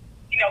to,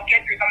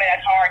 get through something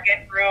that's hard,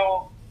 get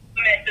through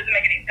something that doesn't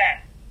make any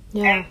sense.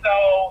 Yeah. And so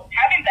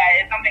having that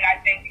is something I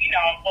think,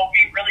 will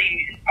be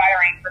really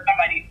inspiring for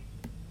somebody.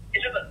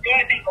 It's just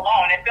doing things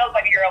alone. It feels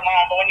like you're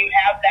alone, but when you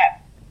have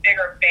that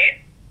bigger faith,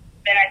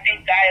 then I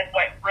think that is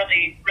what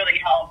really, really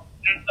helps.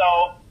 And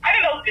so I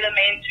think those would be the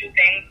main two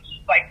things,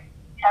 just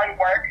hard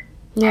work,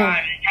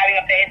 having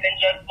a faith, and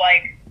just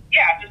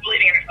just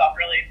believing in yourself,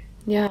 really.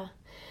 Yeah.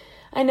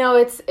 I know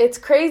it's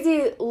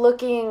crazy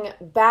looking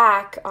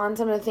back on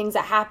some of the things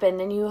that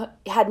happened, and you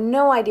had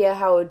no idea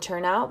how it would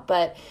turn out,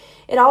 but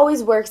it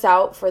always works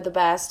out for the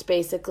best,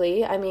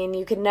 basically. I mean,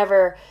 you could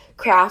never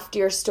craft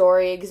your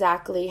story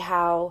exactly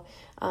how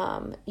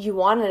you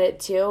wanted it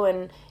to,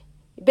 and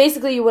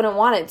basically you wouldn't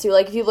want it to.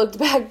 If you looked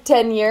back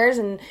 10 years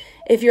and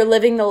if you're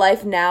living the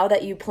life now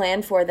that you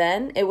planned for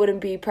then, it wouldn't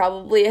be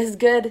probably as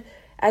good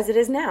as it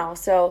is now.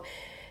 So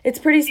it's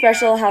pretty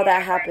special how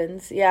that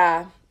happens.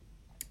 Yeah.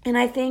 And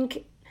I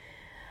think,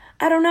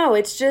 I don't know,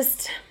 it's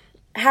just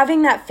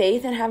having that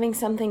faith and having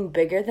something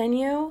bigger than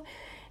you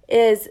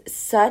is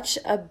such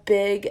a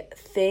big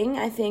thing.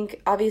 I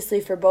think obviously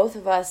for both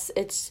of us,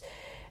 it's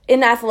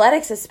in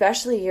athletics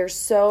especially, you're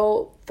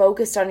so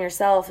focused on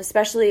yourself,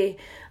 especially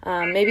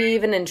maybe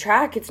even in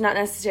track. It's not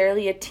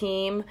necessarily a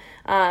team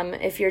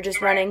if you're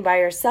just running by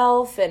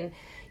yourself, and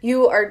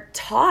you are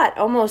taught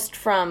almost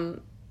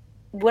from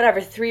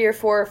 3 or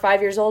 4 or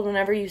 5 years old,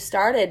 whenever you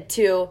started,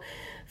 to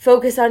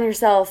focus on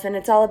yourself, and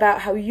it's all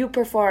about how you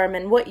perform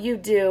and what you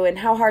do and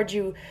how hard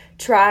you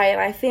try. And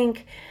I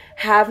think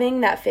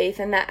having that faith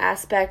and that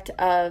aspect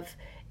of,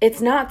 it's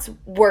not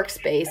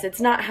workspace, it's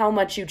not how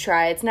much you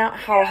try, it's not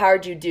how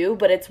hard you do,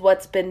 but it's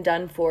what's been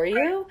done for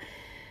you.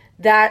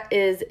 that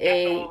is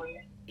Absolutely.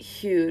 a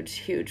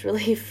huge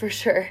relief for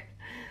sure.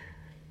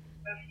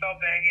 It's so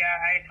big. Yeah,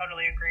 I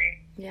totally agree.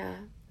 Yeah,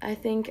 I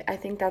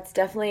think that's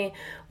definitely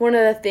one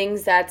of the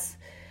things that's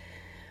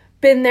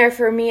been there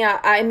for me.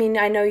 I mean,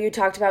 I know you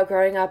talked about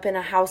growing up in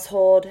a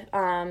household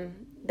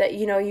that,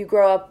 you know, you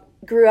grew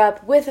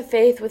up with a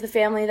faith, with a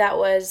family that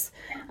was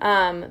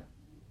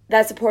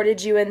that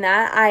supported you in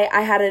that.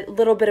 I had a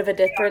little bit of a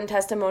different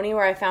testimony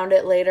where I found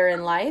it later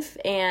in life,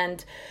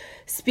 and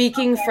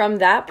speaking from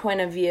that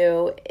point of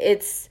view,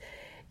 it's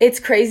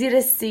crazy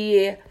to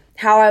see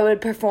how I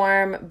would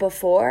perform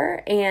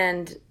before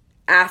and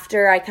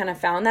after I kind of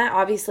found that.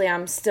 Obviously,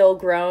 I'm still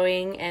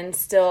growing and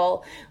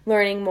still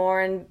learning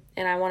more, and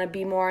I want to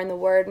be more in the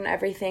Word and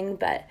everything,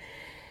 but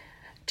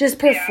just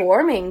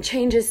performing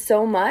changes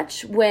so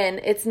much when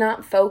it's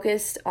not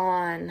focused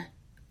on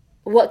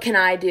what can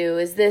I do?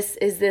 Is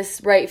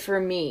this right for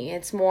me?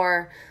 It's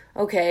more,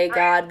 okay,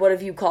 God, what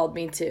have you called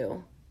me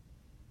to?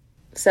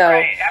 So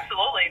right,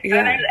 absolutely.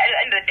 Because at the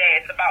end of the day,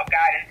 it's about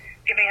God and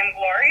giving Him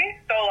glory.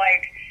 So,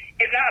 like,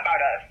 it's not about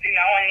us, you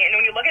know? And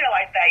when you look at it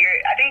like that,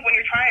 I think when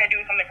you're trying to do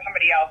something for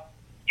somebody else,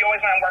 you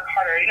always want to work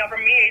harder. You know, for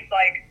me, it's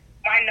like,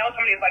 when I know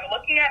somebody's, like,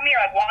 looking at me or,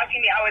 like,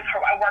 watching me, I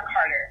work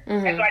harder.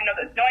 Mm-hmm. And so I know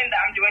that knowing that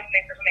I'm doing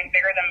something for something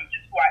bigger than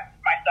just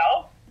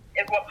myself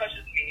is what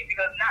pushes me,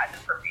 because it's not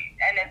just for me.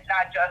 And it's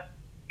not just,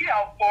 you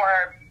know,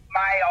 for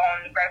my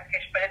own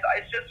gratification, but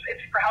it's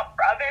for help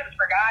for others, it's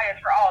for God, it's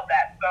for all of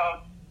that.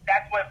 So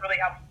that's what really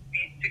helps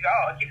me to go.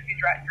 It keeps me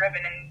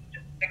driven and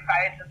just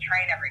excited to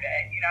train every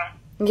day, you know?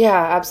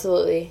 Yeah,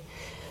 absolutely.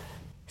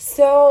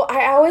 So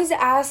I always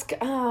ask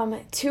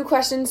 2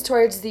 questions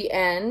towards the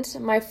end.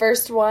 My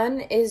first one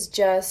is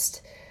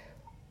just,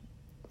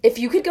 if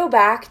you could go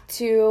back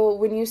to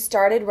when you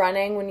started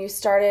running, when you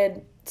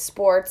started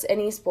sports,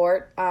 any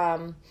sport,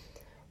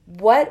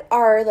 what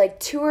are like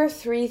 2 or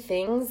 3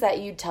 things that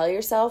you tell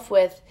yourself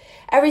with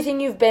everything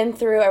you've been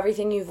through,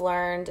 everything you've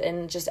learned,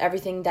 and just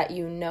everything that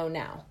you know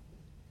now?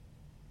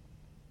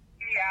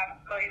 Yeah,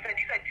 so you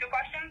said 2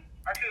 questions?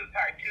 Or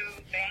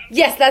 2 things?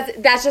 Yes,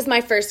 that's just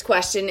my first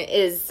question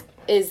is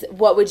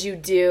what would you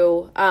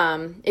do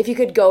if you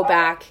could go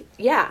back?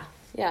 Yeah.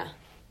 Okay.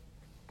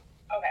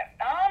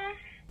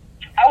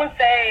 I would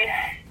say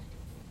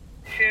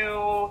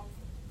to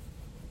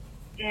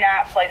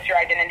not place your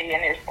identity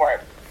in your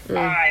sport.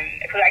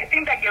 Because I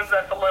think that gives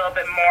us a little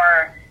bit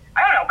more,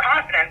 I don't know,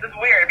 confidence. It's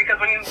weird because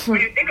when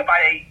you think about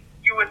it,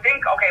 you would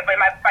think, okay, but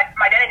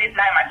my identity is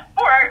not in my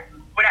sport,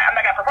 I'm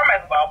not going to perform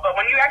as well. But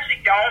when you actually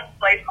don't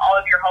place all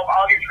of your hope,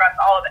 all of your trust,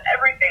 all of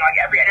everything, like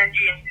every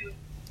energy into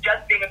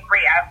just being a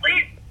great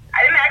athlete,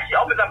 I think it actually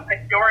opens up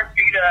the doors for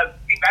you to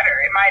be better,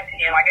 in my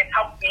opinion. Like, it's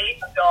helped me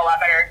to feel a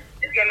lot better.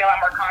 It's given me a lot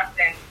more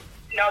confidence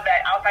to know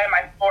that outside of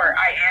my sport,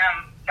 I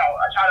am, you know,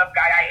 a child of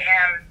God. I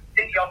am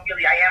Cynthia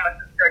O'Feely. I am a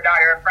sister, a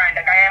daughter, a friend.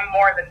 Like, I am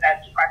more than that,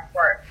 just my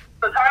sport.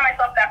 So telling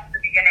myself that from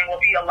the beginning will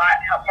be a lot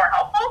more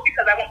helpful,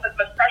 because I won't put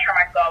much pressure on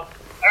myself.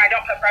 When I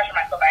don't put pressure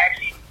on myself, I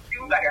actually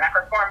do better and I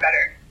perform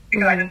better.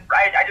 Because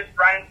I just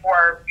run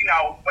for, you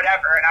know,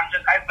 whatever, and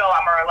I feel a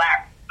lot more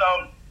relaxed.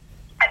 So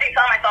I think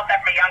telling myself that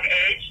from a young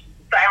age,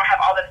 so I don't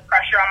have all this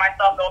pressure on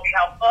myself, it will be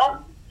helpful.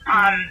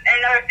 And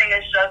another thing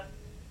is just,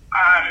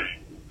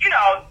 you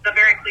know, the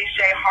very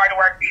cliche, hard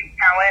work beats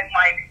talent.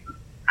 Like,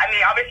 I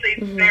mean,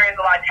 obviously there is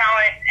a lot of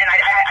talent, and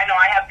I know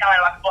I have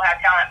talent, a lot of people have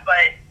talent,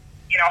 but,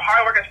 you know,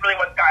 hard work is really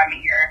what's got me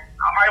here.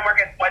 Hard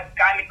work is what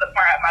got me to the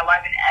point of my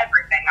life and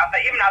everything,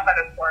 even outside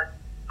of sports.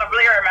 So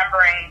really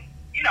remembering,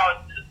 you know,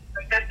 to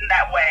persist in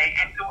that way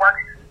and to work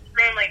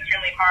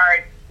extremely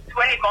hard to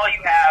any goal you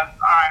have.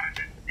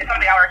 It's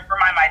something I always tell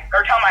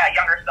my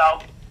younger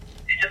self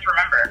to just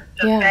remember.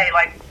 Say,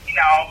 like, you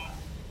know,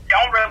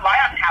 don't rely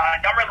on talent.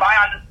 Don't rely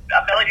on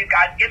the abilities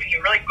God's giving you.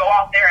 Really go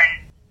out there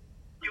and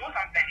do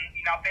something.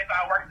 You know, faith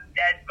without works is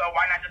dead, so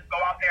why not just go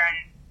out there and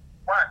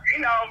work?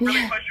 You know,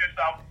 really push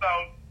yourself. So,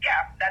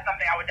 yeah, that's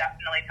something I would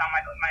definitely tell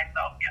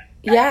myself.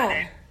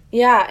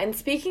 Yeah, and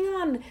speaking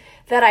on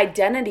that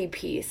identity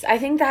piece, I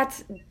think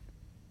that's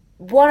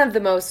one of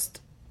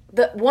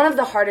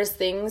the hardest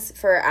things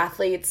for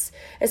athletes,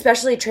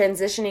 especially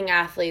transitioning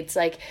athletes,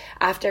 like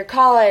after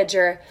college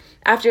or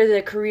after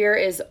the career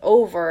is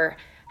over.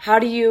 How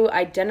do you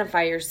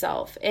identify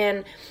yourself?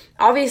 And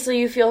obviously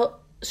you feel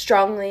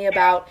strongly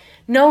about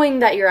knowing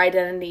that your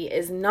identity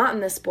is not in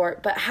the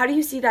sport, but how do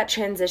you see that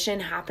transition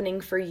happening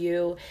for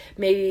you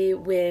maybe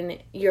when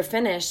you're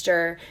finished,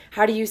 or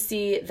how do you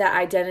see that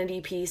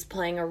identity piece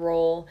playing a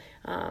role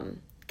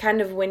kind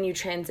of when you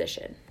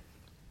transition?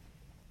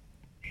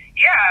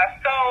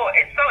 Yeah, so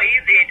it's so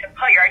easy to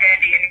put your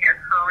identity into your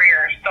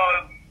career. So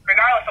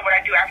regardless of what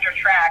I do after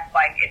track,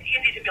 like, it's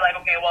easy to be like,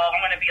 okay, well,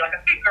 I'm going to be like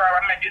a speaker,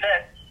 or I'm going to do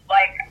this.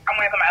 Like, I'm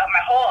going to put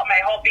my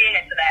whole being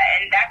into that,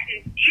 and that can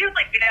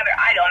easily be another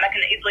idol, and that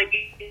can easily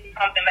be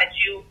something that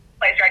you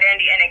place your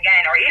identity in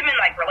again, or even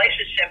like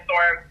relationships,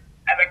 or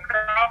as a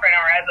girlfriend,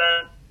 or as a,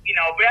 you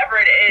know, whatever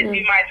it is,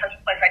 you might start to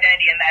place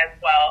identity in that as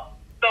well.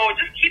 So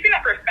just keeping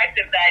that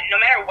perspective that no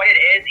matter what it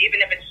is,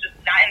 even if it's just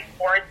not in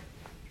sports,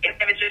 if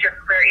it's just your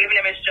career, even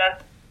if it's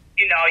just,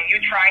 you know, you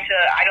trying to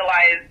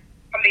idolize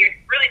something you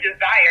really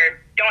desire,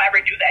 don't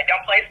ever do that.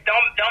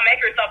 Don't make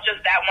yourself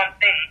just that one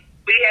thing.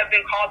 We have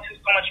been called to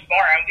so much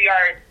more, and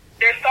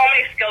there's so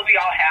many skills we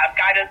all have.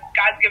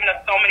 God's given us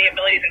so many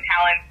abilities and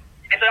talents,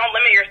 and so don't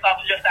limit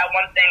yourself to just that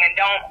one thing, and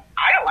don't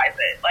idolize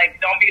it. Like,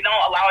 don't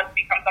allow it to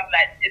become something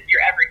that is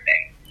your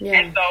everything. Yeah.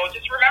 And so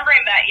just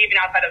remembering that even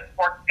outside of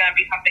sports is going to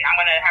be something I'm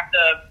going to have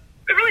to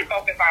really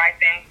focus on, I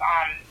think,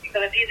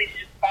 because it's easy to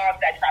just fall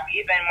into that trap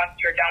even once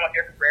you're done with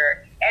your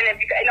career. And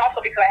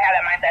also because I had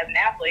that mindset as an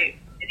athlete,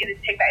 it's easy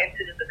to take that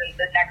into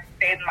the next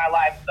phase of my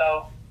life.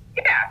 So,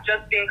 yeah,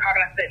 just being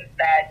cognizant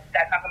that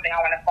that's not something I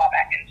want to fall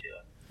back into.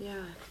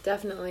 Yeah,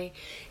 definitely.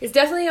 It's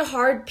definitely a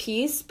hard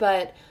piece,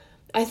 but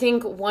I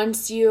think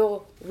once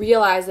you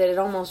realize it, it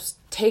almost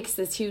takes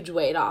this huge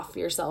weight off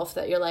yourself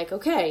that you're like,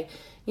 okay,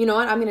 you know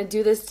what, I'm going to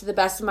do this to the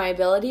best of my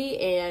ability,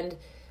 and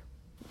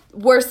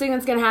worst thing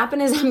that's going to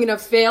happen is I'm going to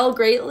fail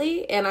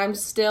greatly, and I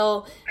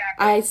still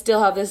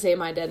have the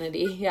same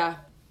identity. Yeah,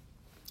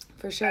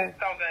 for sure. That's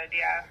so good.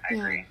 Yeah, I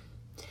agree.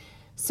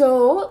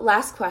 So,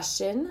 last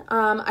question.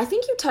 I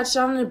think you touched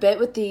on it a bit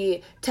with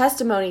the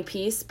testimony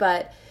piece,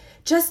 but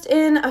just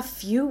in a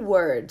few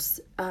words,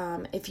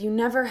 if you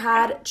never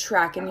had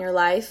track in your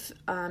life,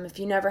 if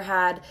you never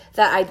had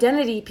that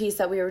identity piece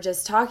that we were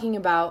just talking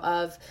about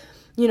of,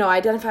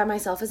 identify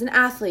myself as an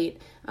athlete,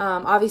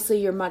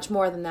 obviously you're much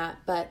more than that,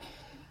 but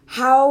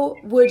how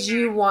would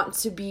you want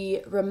to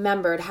be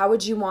remembered? How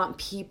would you want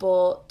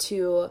people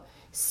to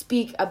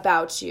speak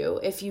about you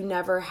if you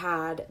never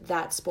had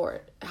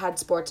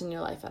sports in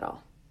your life at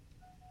all?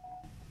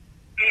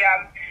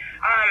 Yeah.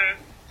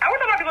 I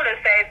would want people to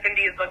say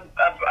Cindy is a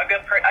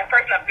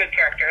person of good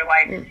character.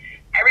 Like,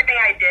 everything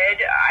I did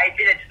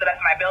it to the best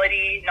of my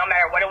ability, no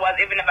matter what it was,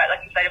 even if I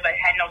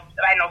had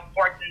no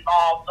sports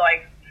involved.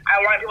 Like, I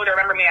want people to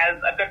remember me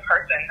as a good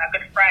person, a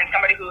good friend,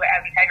 somebody who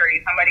has integrity,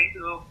 somebody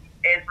who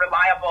is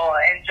reliable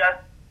and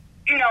just,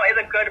 is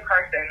a good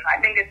person.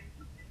 I think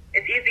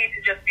it's easy to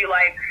just be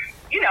like,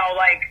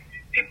 like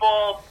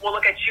people will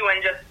look at you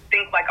and just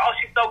think like, oh,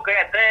 she's so good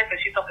at this and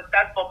she's so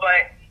successful,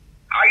 but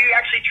are you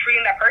actually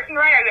treating that person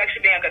right? Are you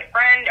actually being a good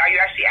friend? Are you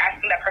actually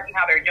asking that person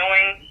how they're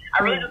doing?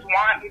 I really just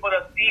want people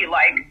to see,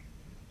 like,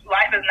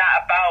 life is not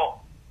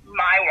about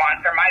my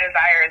wants or my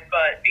desires,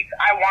 but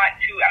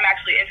I'm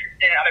actually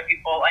interested in other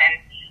people,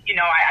 and,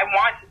 I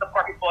want to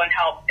support people and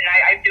help, and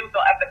I do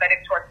feel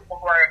empathetic towards people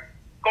who are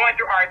going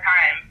through hard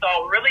times.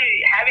 So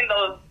really having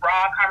those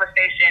raw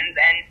conversations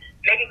and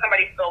making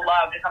somebody feel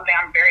loved is something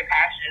I'm very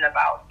passionate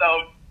about.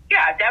 So,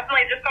 yeah,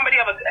 definitely just somebody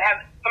who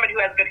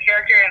has good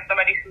character and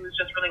somebody who's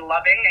just really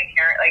loving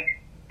and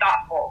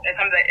thoughtful is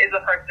something that is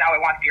a person I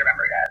would want to be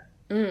remembered as.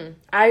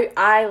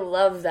 I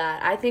love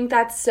that. I think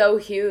that's so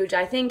huge.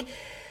 I think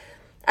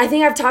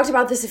I've talked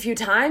about this a few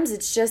times.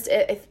 It's just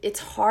it's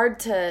hard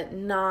to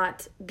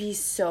not be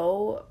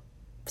so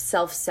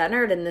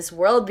self-centered in this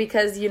world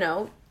because,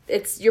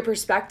 it's your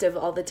perspective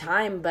all the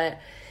time, but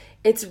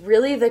it's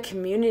really the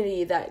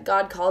community that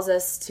God calls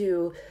us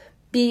to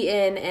be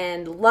in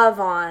and love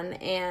on,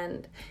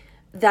 and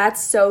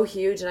that's so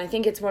huge. And I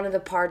think it's one of the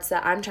parts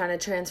that I'm trying to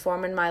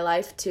transform in my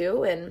life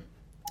too, and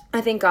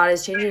I think God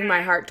is changing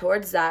my heart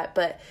towards that.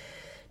 But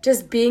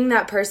just being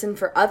that person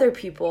for other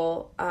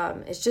people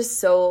is just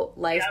so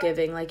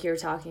life-giving, like you were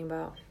talking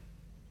about.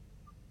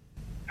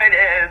 It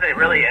is. It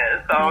really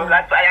is. So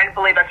I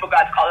believe that's what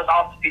God's called us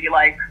all to be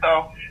like.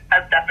 So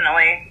that's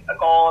definitely a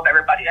goal of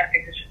everybody. I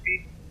think it should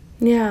be.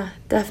 Yeah,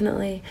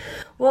 definitely.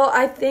 Well,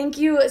 I thank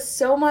you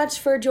so much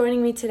for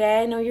joining me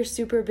today. I know you're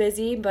super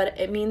busy, but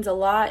it means a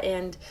lot,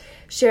 and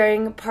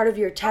sharing part of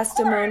your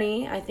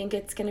testimony, I think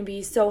it's going to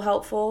be so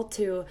helpful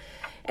to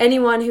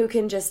anyone who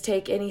can just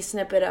take any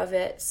snippet of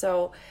it.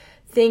 So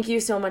thank you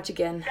so much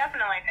again.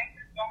 Definitely. Thank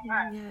you so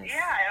much. Yes.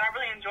 Yeah, and I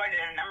really enjoyed it,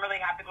 and I'm really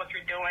happy with what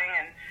you're doing,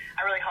 and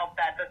I really hope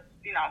that this,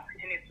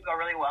 continues to go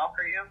really well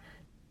for you.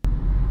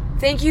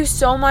 Thank you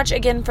so much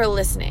again for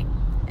listening,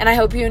 and I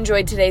hope you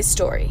enjoyed today's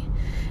story.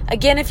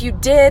 Again, if you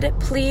did,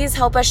 please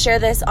help us share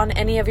this on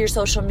any of your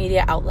social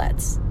media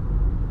outlets.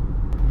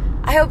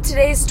 I hope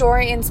today's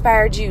story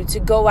inspired you to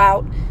go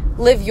out,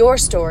 live your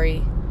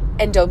story,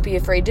 and don't be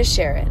afraid to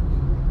share it.